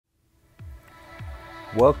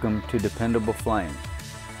Welcome to Dependable Flame,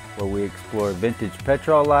 where we explore vintage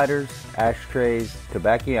petrol lighters, ashtrays,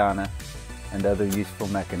 tobacconana, and other useful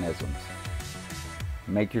mechanisms.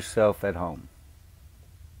 Make yourself at home.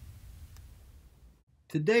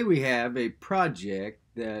 Today we have a project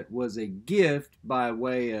that was a gift by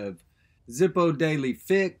way of Zippo Daily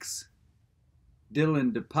Fix,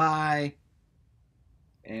 Dylan Depuy,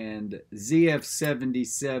 and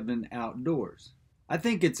ZF77 Outdoors. I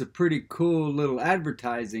think it's a pretty cool little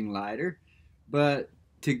advertising lighter, but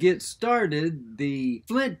to get started, the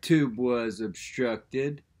flint tube was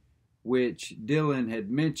obstructed, which Dylan had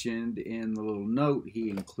mentioned in the little note he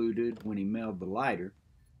included when he mailed the lighter.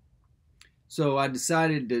 So I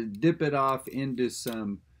decided to dip it off into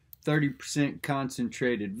some 30%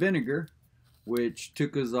 concentrated vinegar, which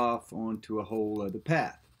took us off onto a whole other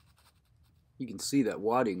path. You can see that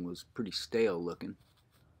wadding was pretty stale looking.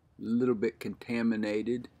 A little bit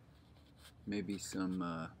contaminated, maybe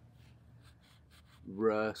some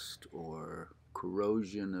rust or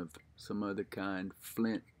corrosion of some other kind,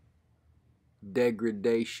 flint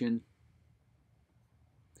degradation.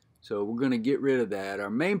 So we're going to get rid of that.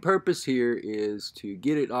 Our main purpose here is to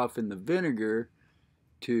get it off in the vinegar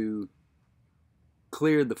to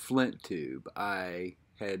clear the flint tube. I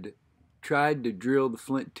had tried to drill the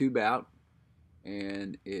flint tube out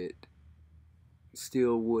and it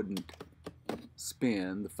still wouldn't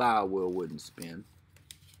spin. The file wheel wouldn't spin.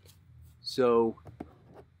 So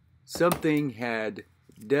something had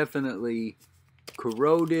definitely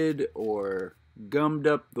corroded or gummed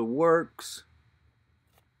up the works.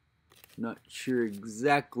 Not sure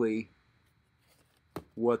exactly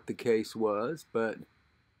what the case was, but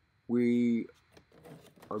we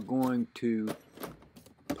are going to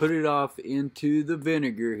put it off into the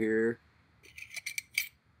vinegar here,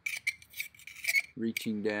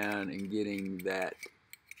 reaching down and getting that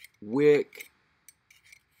wick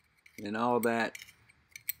and all that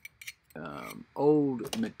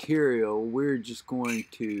old material. We're just going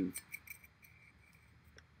to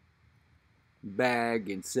bag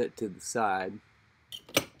and set to the side.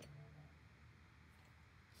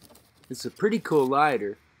 It's a pretty cool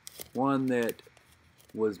lighter, one that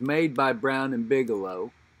was made by Bown and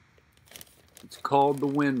Bigelow. It's called the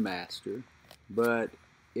Windmaster, but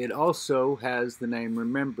it also has the name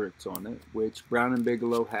Remembrance on it, which Bown and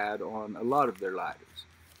Bigelow had on a lot of their lighters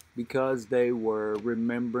because they were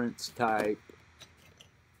Remembrance type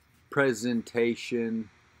presentation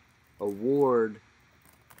award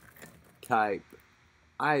type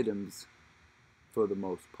items for the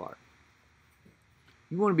most part.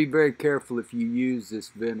 You want to be very careful if you use this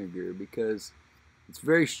vinegar because it's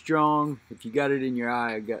very strong. If you got it in your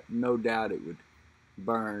eye, I got no doubt it would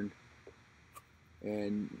burn.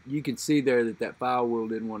 And you can see there that that file wheel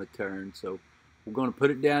didn't want to turn, so we're going to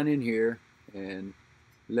put it down in here and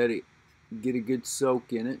let it get a good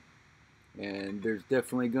soak in it. And there's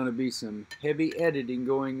definitely going to be some heavy editing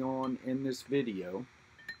going on in this video.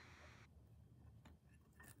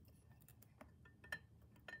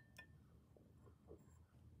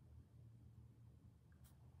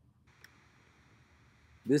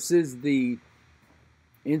 This is the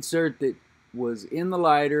insert that was in the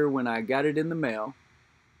lighter when I got it in the mail,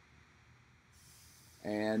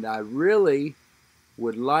 and I really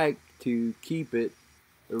would like to keep it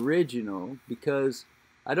original because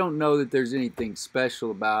I don't know that there's anything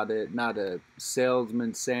special about it, not a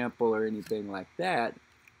salesman sample or anything like that,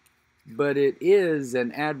 but it is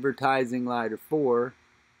an advertising lighter for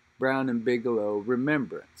Bown and Bigelow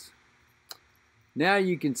Remembrance. Now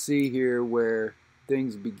you can see here where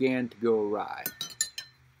things began to go awry.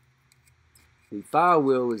 The file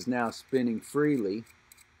wheel is now spinning freely,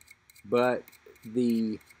 but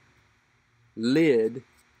the lid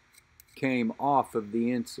came off of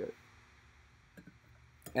the insert.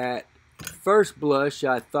 At first blush,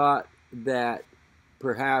 I thought that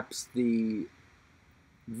perhaps the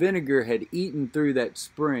vinegar had eaten through that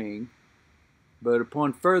spring, but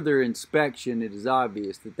upon further inspection, it is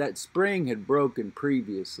obvious that that spring had broken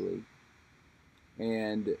previously,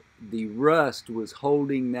 and the rust was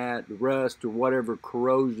holding that, rust or whatever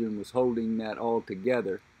corrosion was holding that all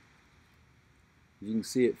together. You can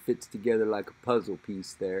see it fits together like a puzzle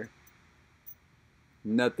piece there.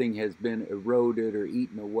 Nothing has been eroded or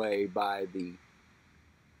eaten away by the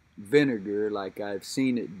vinegar like I've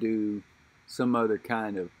seen it do some other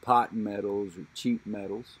kind of pot metals or cheap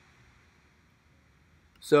metals.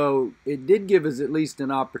 So it did give us at least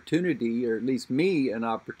an opportunity, or at least me an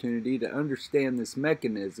opportunity, to understand this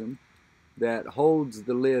mechanism that holds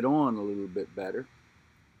the lid on a little bit better.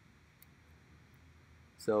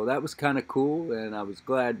 So that was kind of cool, and I was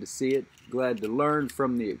glad to see it, glad to learn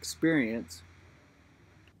from the experience.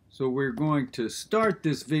 So we're going to start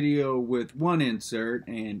this video with one insert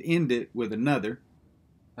and end it with another.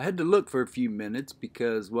 I had to look for a few minutes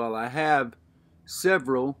because while I have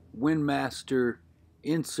several Windmaster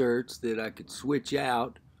inserts that I could switch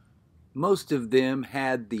out, most of them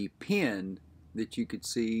had the pin that you could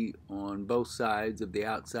see on both sides of the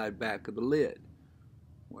outside back of the lid,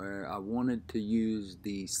 where I wanted to use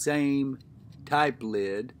the same type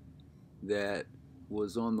lid that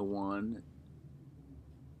was on the one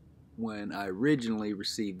when I originally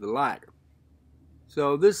received the lighter.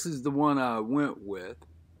 So this is the one I went with,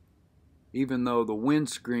 even though the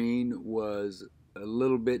windscreen was a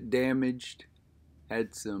little bit damaged,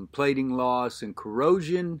 had some plating loss and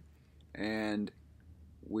corrosion, and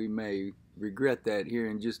we may regret that here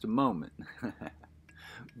in just a moment.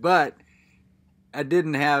 But I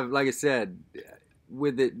didn't have, like I said,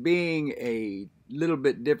 with it being a little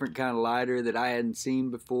bit different kind of lighter that I hadn't seen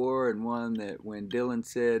before, and one that when Dylan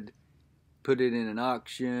said put it in an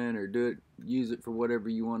auction or use it for whatever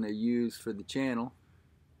you want to use for the channel,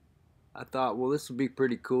 I thought, well, this would be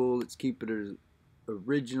pretty cool. Let's keep it as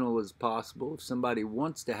original as possible. If somebody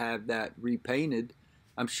wants to have that repainted,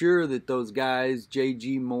 I'm sure that those guys,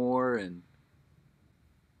 J.G. Moore and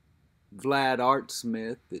Vlad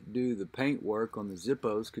Artsmith, that do the paint work on the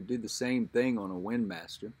Zippos, could do the same thing on a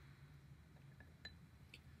Windmaster.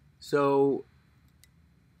 So,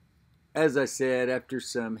 as I said, after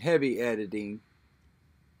some heavy editing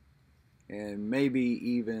and maybe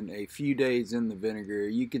even a few days in the vinegar,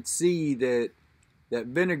 you could see that that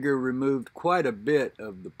vinegar removed quite a bit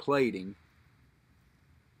of the plating,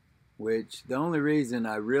 which the only reason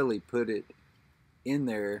I really put it in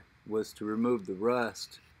there was to remove the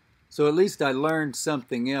rust. So at least I learned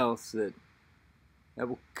something else that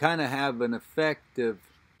will kind of have an effect of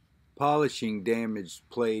polishing damaged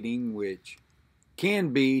plating, which can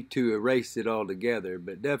be to erase it altogether,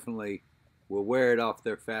 but definitely will wear it off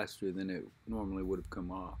there faster than it normally would have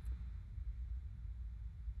come off.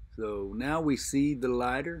 So now we see the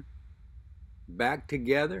lighter back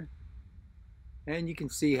together, and you can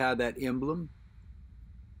see how that emblem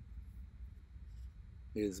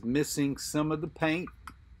is missing some of the paint,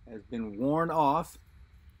 has been worn off.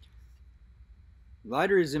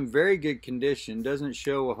 Lighter is in very good condition, doesn't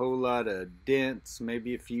show a whole lot of dents,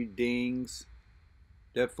 maybe a few dings,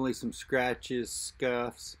 definitely some scratches,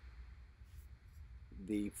 scuffs.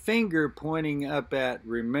 The finger pointing up at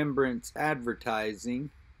Remembrance advertising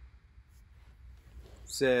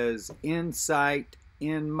says "In sight,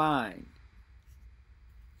 in mind."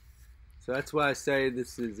 So that's why I say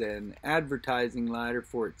this is an advertising lighter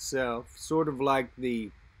for itself, sort of like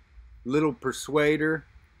the little persuader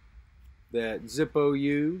that Zippo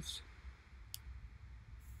used.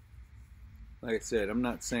 Like I said, I'm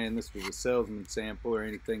not saying this was a salesman sample or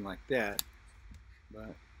anything like that,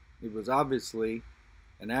 but it was obviously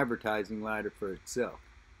an advertising lighter for itself.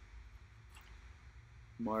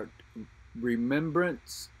 Marked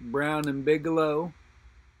Remembrance, Bown and Bigelow,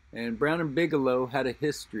 and Bown and Bigelow had a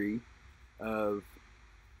history of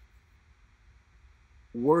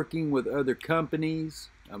working with other companies.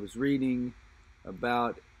 I was reading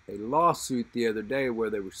about a lawsuit the other day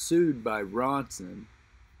where they were sued by Ronson,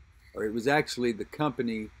 or it was actually the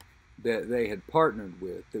company that they had partnered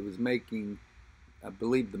with that was making, I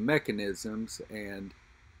believe, the mechanisms, and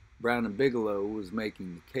Bown and Bigelow was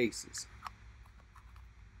making the cases.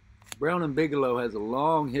 Bown and Bigelow has a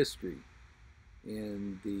long history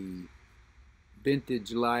in the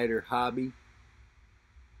vintage lighter hobby,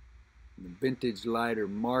 the vintage lighter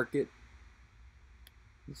market.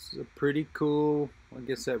 This is a pretty cool, I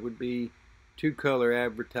guess that would be two-color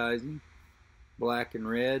advertising, black and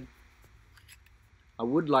red. I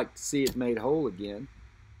would like to see it made whole again,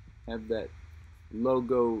 have that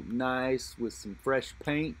logo nice with some fresh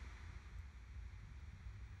paint,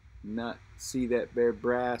 not see that bare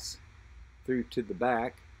brass through to the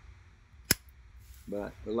back.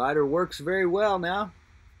 But the lighter works very well now,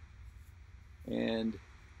 and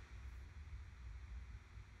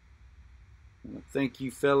thank you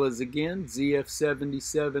fellas again.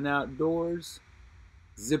 ZF77 Outdoors,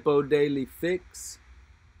 Zippo Daily Fix,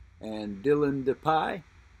 and Dylan Depuy.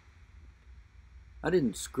 I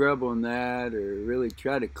didn't scrub on that or really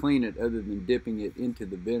try to clean it other than dipping it into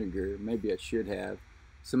the vinegar. Maybe I should have.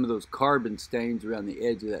 Some of those carbon stains around the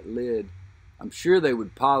edge of that lid, I'm sure they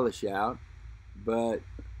would polish out, but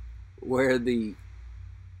where the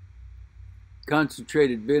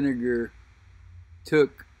concentrated vinegar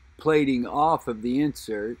took plating off of the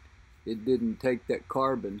insert, it didn't take that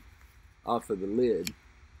carbon off of the lid.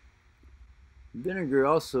 Vinegar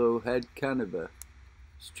also had kind of a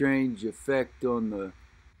strange effect on the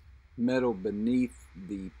metal beneath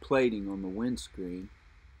the plating on the windscreen.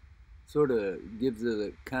 Sort of gives it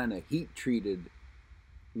a kind of heat treated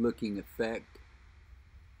looking effect.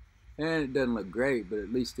 And it doesn't look great, but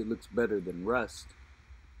at least it looks better than rust.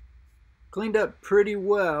 Cleaned up pretty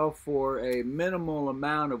well for a minimal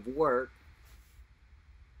amount of work.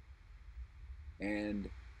 And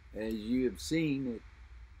as you have seen, it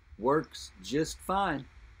works just fine.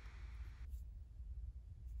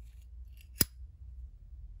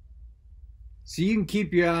 So you can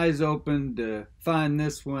keep your eyes open to find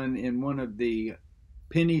this one in one of the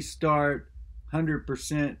penny start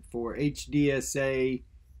 100% for HDSA,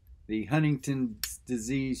 the Huntington's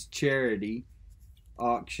Disease Charity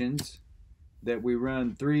auctions that we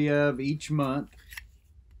run 3 of each month.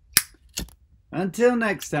 Until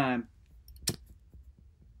next time.